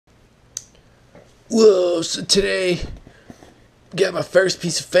Whoa, so today, got my first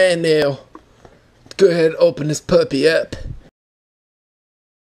piece of fan nail. Go ahead and open this puppy up.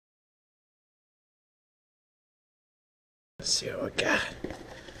 Let's see what I got.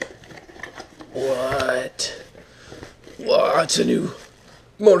 What? Wow, it's a new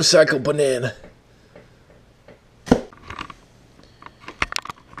motorcycle banana.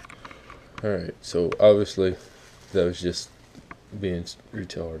 Alright, so obviously that was just being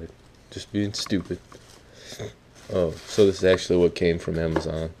retarded. Just being stupid. Oh, so this is actually what came from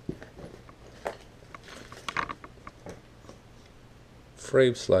Amazon.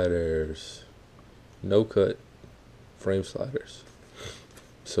 Frame sliders. No cut frame sliders.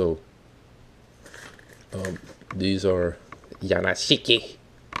 So, these are Yanashiki.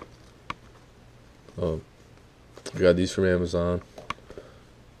 I got these from Amazon.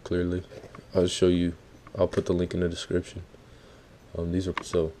 Clearly. I'll show you. I'll put the link in the description. These are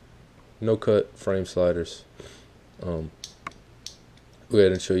no cut frame sliders. Go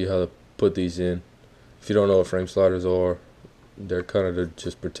ahead and show you how to put these in. If you don't know what frame sliders are, they're kind of to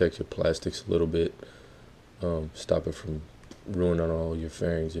just protect your plastics a little bit. Stop it from ruining all your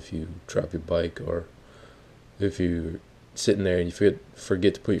fairings if you drop your bike, or if you're sitting there and you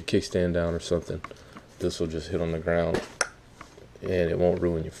forget to put your kickstand down or something. This will just hit on the ground and it won't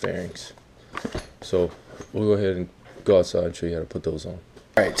ruin your fairings. So we'll go ahead and go outside and show you how to put those on.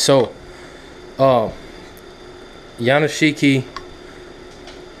 Alright, so Yanashiki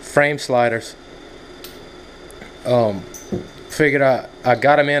frame sliders. Figured I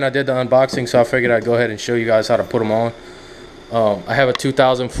got them in. I did the unboxing, so I figured I'd go ahead and show you guys how to put them on. I have a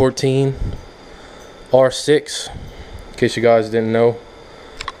 2014 R6, in case you guys didn't know.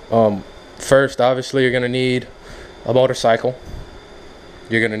 First, obviously, you're gonna need a motorcycle.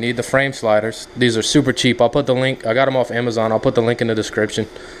 You're gonna need the frame sliders. These are super cheap. I'll put the link. I got them off Amazon. I'll put the link in the description.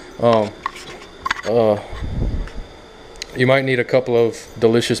 You might need a couple of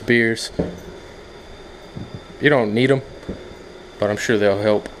delicious beers. You don't need them, but I'm sure they'll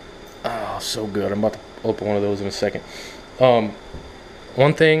help. Oh, so good. I'm about to open one of those in a second.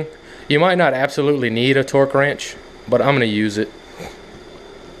 One thing, you might not absolutely need a torque wrench, but I'm gonna use it.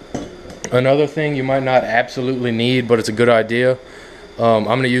 Another thing you might not absolutely need, but it's a good idea. I'm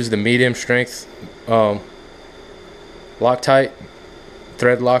going to use the medium strength Loctite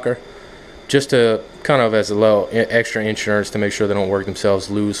thread locker, just to kind of as a little extra insurance to make sure they don't work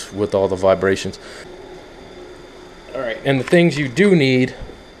themselves loose with all the vibrations. Alright, and the things you do need,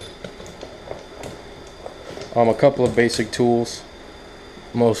 a couple of basic tools.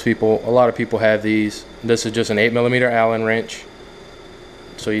 A lot of people have these. This is just an 8mm Allen wrench,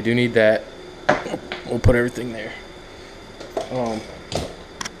 so you do need that. We'll put everything there.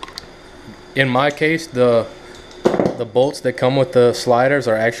 In my case, the bolts that come with the sliders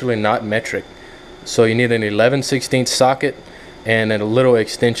are actually not metric, so you need an 11/16 socket and a little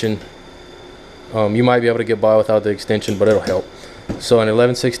extension. You might be able to get by without the extension, but it'll help. So an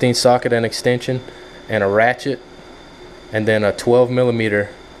 11/16 socket and extension, and a ratchet, and then a 12mm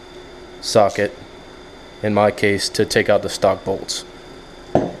socket, in my case, to take out the stock bolts.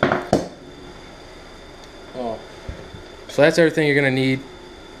 So that's everything you're going to need.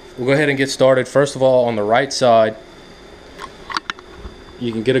 We'll go ahead and get started. First of all, on the right side,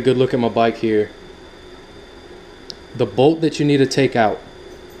 you can get a good look at my bike here. The bolt that you need to take out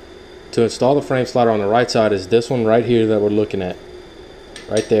to install the frame slider on the right side is this one right here that we're looking at.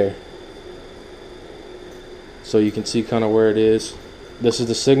 Right there. So you can see kind of where it is. This is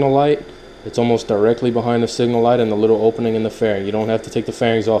the signal light. It's almost directly behind the signal light and the little opening in the fairing. You don't have to take the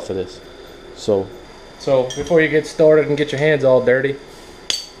fairings off of this. So before you get started and get your hands all dirty,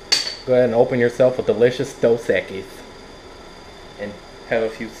 go ahead and open yourself a delicious Dos Equis and have a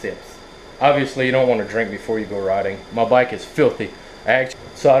few sips. Obviously, you don't want to drink before you go riding. My bike is filthy.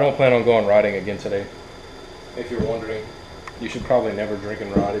 So I don't plan on going riding again today. If you're wondering, you should probably never drink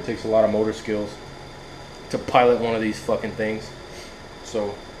and ride. It takes a lot of motor skills to pilot one of these fucking things.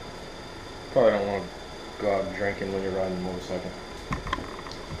 So probably don't want to go out drinking when you're riding a motorcycle.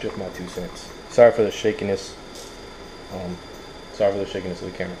 Just my 2 cents. Sorry for the shakiness. Sorry for the shakiness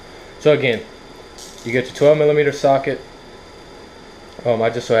of the camera. So again, you get your 12mm socket. I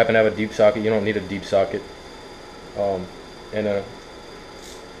just so happen to have a deep socket. You don't need a deep socket. And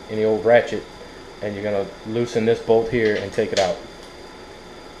any old ratchet, and you're gonna loosen this bolt here and take it out.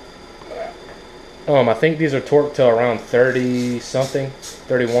 I think these are torqued to around 30 something,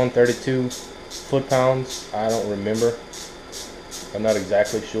 31, 32 foot-pounds. I don't remember. I'm not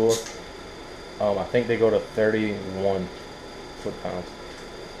exactly sure. I think they go to 31 foot-pounds.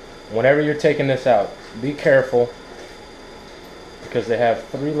 Whenever you're taking this out, be careful, because they have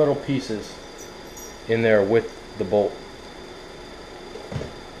three little pieces in there with the bolt.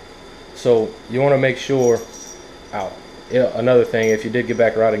 So you want to make sure, ow, yeah, another thing, if you did get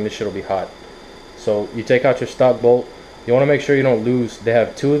back routing, this shit will be hot. So you take out your stock bolt. You want to make sure you don't lose. They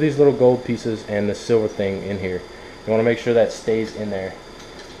have two of these little gold pieces and the silver thing in here. You want to make sure that stays in there.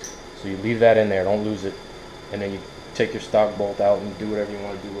 So you leave that in there, don't lose it. And then you take your stock bolt out and do whatever you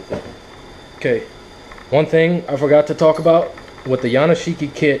want to do with it. Okay, one thing I forgot to talk about with the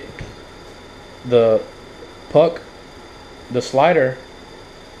Yanoshiki kit, the puck, the slider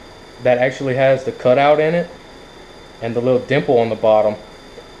that actually has the cutout in it and the little dimple on the bottom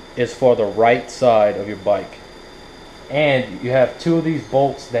is for the right side of your bike. And you have two of these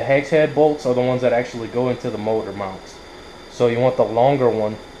bolts. The hex head bolts are the ones that actually go into the motor mounts. So you want the longer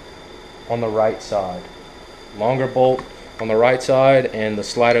one on the right side. Longer bolt on the right side, and the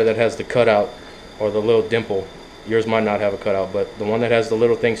slider that has the cutout or the little dimple. Yours might not have a cutout, but the one that has the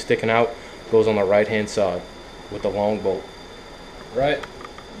little thing sticking out goes on the right hand side with the long bolt. Right?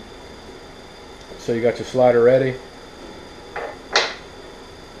 So you got your slider ready.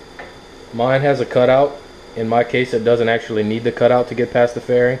 Mine has a cutout. In my case, it doesn't actually need the cutout to get past the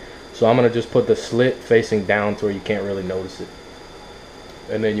fairing, so I'm going to just put the slit facing down to where you can't really notice it.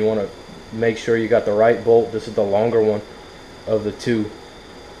 And then you want to make sure you got the right bolt. This is the longer one of the two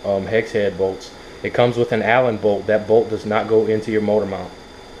hex head bolts. It comes with an Allen bolt. That bolt does not go into your motor mount.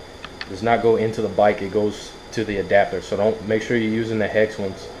 It does not go into the bike. It goes to the adapter. So don't, make sure you're using the hex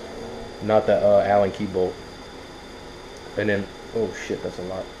ones, not the Allen key bolt. And then, oh shit, that's a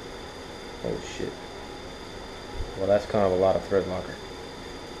lot. Oh shit. Well, that's kind of a lot of thread locker.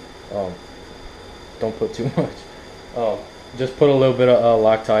 Don't put too much. Just put a little bit of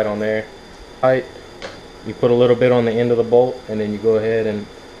Loctite on there. You put a little bit on the end of the bolt, and then you go ahead and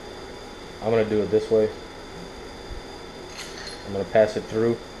I'm going to do it this way. I'm going to pass it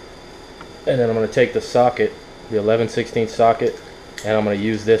through, and then I'm going to take the socket, the 11/16 socket, and I'm going to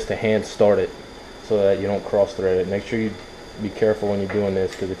use this to hand start it so that you don't cross thread it. Make sure you be careful when you're doing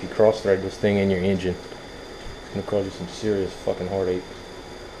this, because if you cross thread this thing in your engine, it's going to cause you some serious fucking heartache.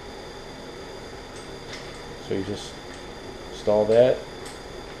 So you just install that.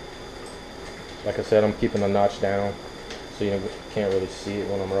 Like I said, I'm keeping the notch down so you can't really see it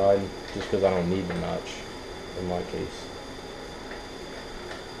when I'm riding, just because I don't need the notch in my case.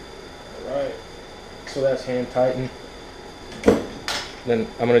 Alright, so that's hand tightened. Then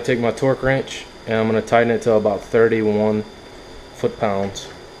I'm going to take my torque wrench and I'm going to tighten it to about 31 foot-pounds.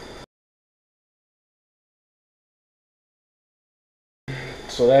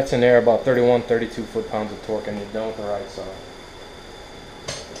 So that's in there, about 31, 32 foot-pounds of torque, and you're done with the right side.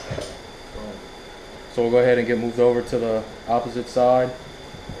 So we'll go ahead and get moved over to the opposite side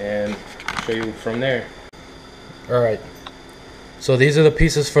and show you from there. Alright, so these are the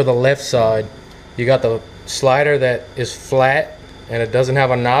pieces for the left side. You got the slider that is flat and it doesn't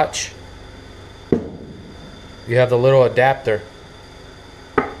have a notch. You have the little adapter.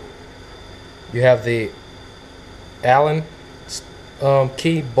 You have the Allen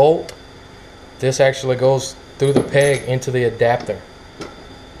key bolt. This actually goes through the peg into the adapter.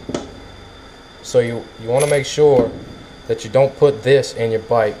 So you want to make sure that you don't put this in your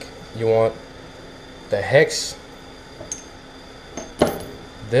bike. You want the hex.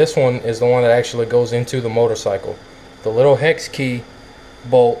 This one is the one that actually goes into the motorcycle. The little hex key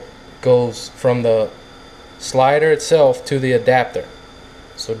bolt goes from the slider itself to the adapter.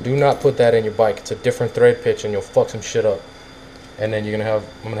 So do not put that in your bike. It's a different thread pitch and you'll fuck some shit up. And then I'm gonna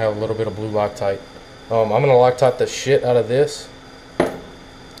have a little bit of blue Loctite. I'm gonna Loctite the shit out of this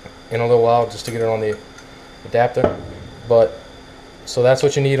in a little while just to get it on the adapter. But so that's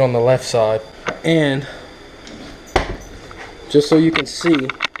what you need on the left side. And just so you can see,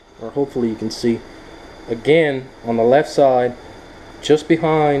 or hopefully you can see, again on the left side, just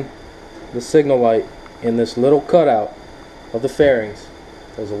behind the signal light in this little cutout of the fairings,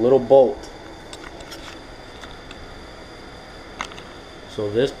 there's a little bolt. So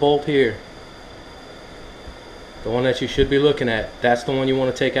this bolt here, the one that you should be looking at, that's the one you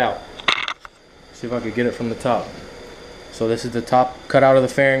want to take out. See if I could get it from the top. So this is the top cutout of the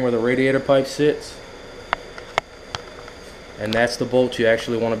fairing where the radiator pipe sits. And that's the bolt you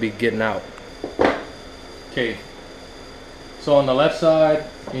actually want to be getting out. Okay. So on the left side,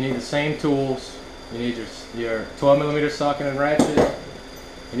 you need the same tools. You need your 12mm socket and ratchet.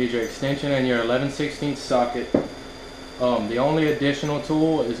 You need your extension and your 11/16 socket. The only additional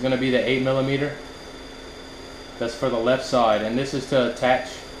tool is going to be the 8mm. That's for the left side, and this is to attach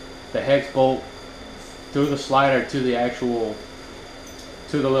the hex bolt through the slider to the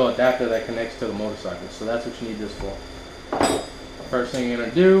little adapter that connects to the motorcycle. So that's what you need this for. First thing you're going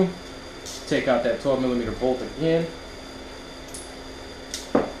to do, take out that 12mm bolt again.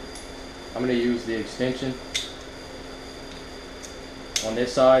 I'm going to use the extension on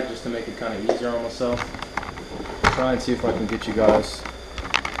this side just to make it kind of easier on myself. Try and see if I can get you guys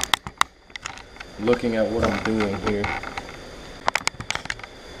looking at what I'm doing here.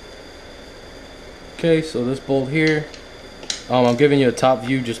 Okay, so this bolt here, I'm giving you a top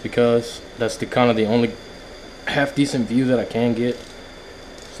view just because that's the kind of the only half decent view that I can get.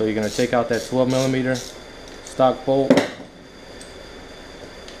 So you're going to take out that 12mm stock bolt.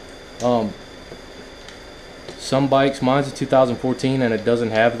 Some bikes, mine's a 2014 and it doesn't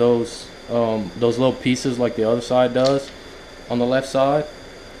have those little pieces like the other side does on the left side.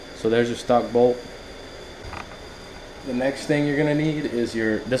 So there's your stock bolt. The next thing you're going to need is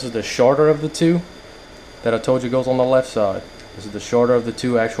this is the shorter of the two that I told you goes on the left side. This is the shorter of the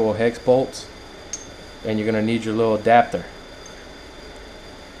two actual hex bolts, and you're going to need your little adapter.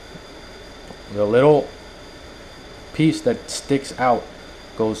 The little piece that sticks out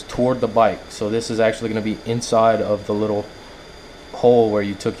goes toward the bike, so this is actually going to be inside of the little hole where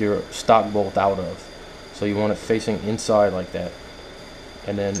you took your stock bolt out of. So you want it facing inside like that,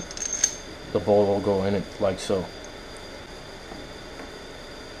 and then the bolt will go in it like so.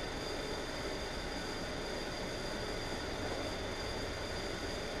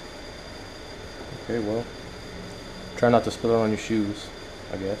 Okay, well, try not to spill it on your shoes,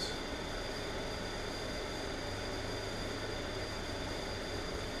 I guess.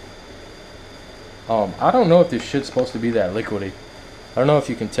 I don't know if this shit's supposed to be that liquidy. I don't know if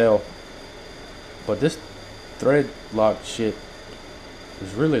you can tell, but this thread lock shit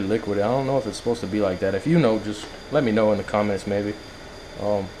is really liquid. I don't know if it's supposed to be like that. If you know, just let me know in the comments maybe.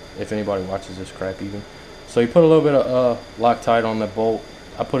 If anybody watches this crap even. So you put a little bit of Loctite on the bolt.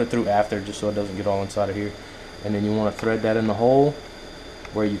 I put it through after just so it doesn't get all inside of here. And then you want to thread that in the hole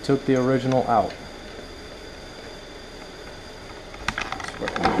where you took the original out. So you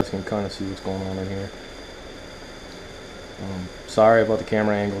guys can kind of see what's going on in here. Sorry about the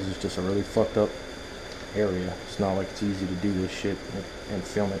camera angles, it's just a really fucked up area. It's not like it's easy to do this shit and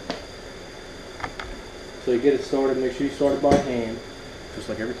film it. So you get it started, make sure you start it by hand, just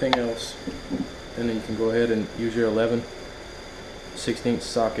like everything else. And then you can go ahead and use your 11/16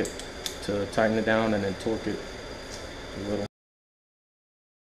 socket to tighten it down and then torque it a little.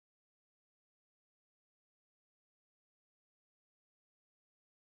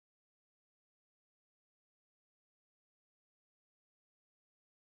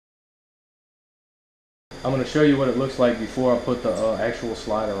 I'm going to show you what it looks like before I put the actual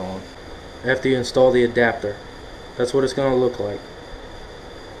slider on. After you install the adapter, that's what it's going to look like.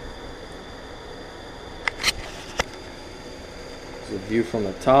 It's a view from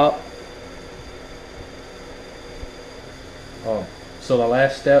the top. So the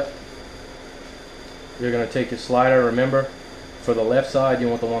last step, you're going to take your slider. Remember, for the left side you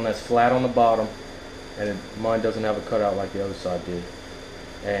want the one that's flat on the bottom, and mine doesn't have a cutout like the other side did.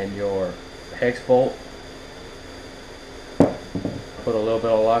 And your hex bolt, put a little bit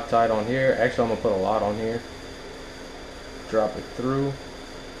of Loctite on here. Actually, I'm going to put a lot on here. Drop it through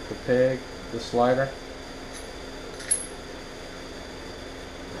the peg, the slider.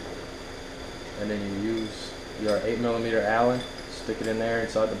 And then you use your 8mm Allen, stick it in there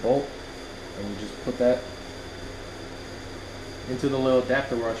inside the bolt, and you just put that into the little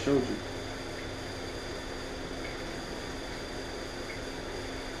adapter where I showed you.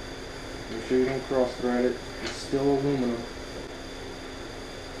 Make sure you don't cross thread it. It's still aluminum.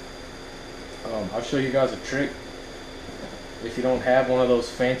 I'll show you guys a trick. If you don't have one of those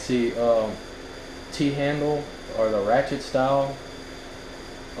fancy T-handle or the ratchet style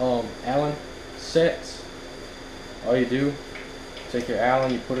Allen sets, all you do, take your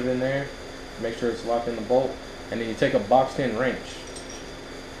Allen, you put it in there, make sure it's locked in the bolt, and then you take a boxed-in wrench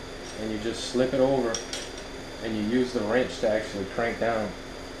and you just slip it over, and you use the wrench to actually crank down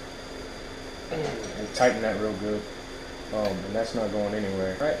and tighten that real good. And that's not going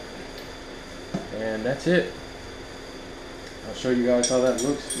anywhere. Right. And that's it. I'll show you guys how that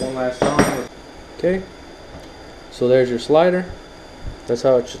looks one last time. Okay, so there's your slider. That's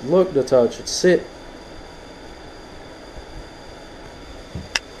how it should look. That's how it should sit.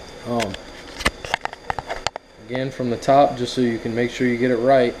 Again, from the top, just so you can make sure you get it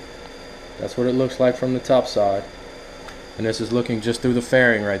right. That's what it looks like from the top side. And this is looking just through the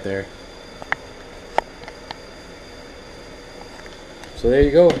fairing right there. So there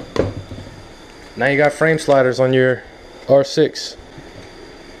you go. Now you got frame sliders on your R6.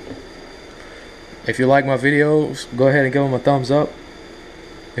 If you like my videos, go ahead and give them a thumbs up.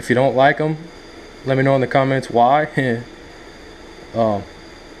 If you don't like them, let me know in the comments why.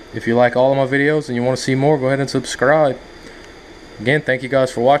 If you like all of my videos and you want to see more, go ahead and subscribe. Again, thank you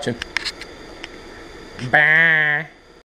guys for watching. Bye.